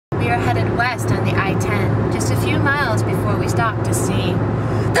are headed west on the I-10, just a few miles before we stop to see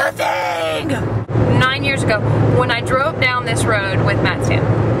the Thing! 9 years ago, when I drove down this road with Matt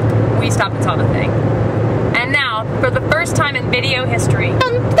Stam, we stopped and saw the Thing. And now, for the first time in video history, I'm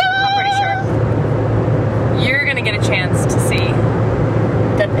pretty sure, you're gonna get a chance to see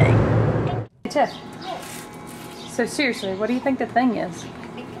the Thing. Hey, Tiff. So seriously, what do you think the Thing is? I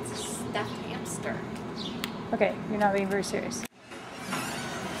think it's a stuffed hamster. Okay, you're not being very serious.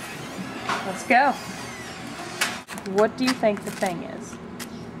 Let's go. What do you think the Thing is?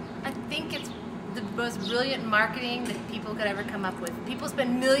 I think it's the most brilliant marketing that people could ever come up with. People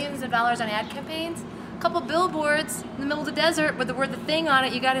spend millions of dollars on ad campaigns. A couple billboards in the middle of the desert with the word "the Thing" on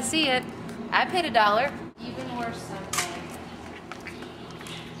it. You got to see it. I paid $1. Even worse someday.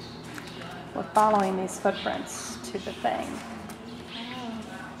 We're following these footprints to the Thing.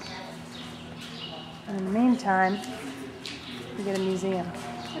 In the meantime, we get a museum.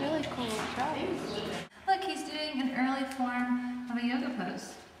 It's a really cool shot. Look, he's doing an early form of a yoga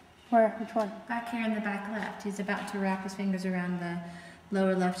pose. Where? Which one? Back here in the back left. He's about to wrap his fingers around the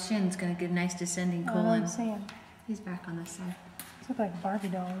lower left shin. It's going to get a nice descending I colon. don't see him. He's back on this side. These look like Barbie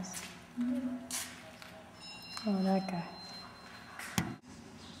dolls. Oh, that guy.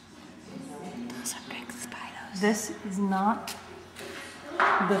 Those are big spinos. This is not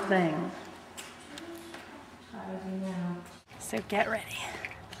the Thing. How do you know? So get ready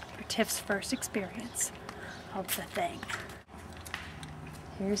for Tiff's first experience of the Thing.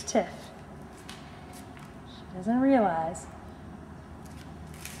 Here's Tiff. She doesn't realize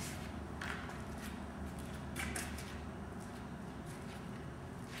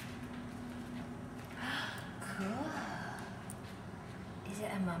Cool. Is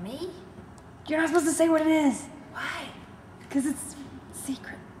it a mummy? you're not supposed to say what it is Why? because it's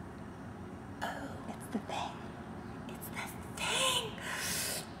secret. Oh, it's the Thing. It's the Thing.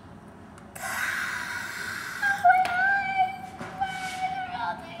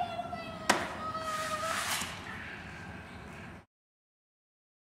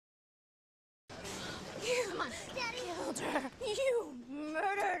 You killed her. You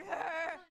murdered her.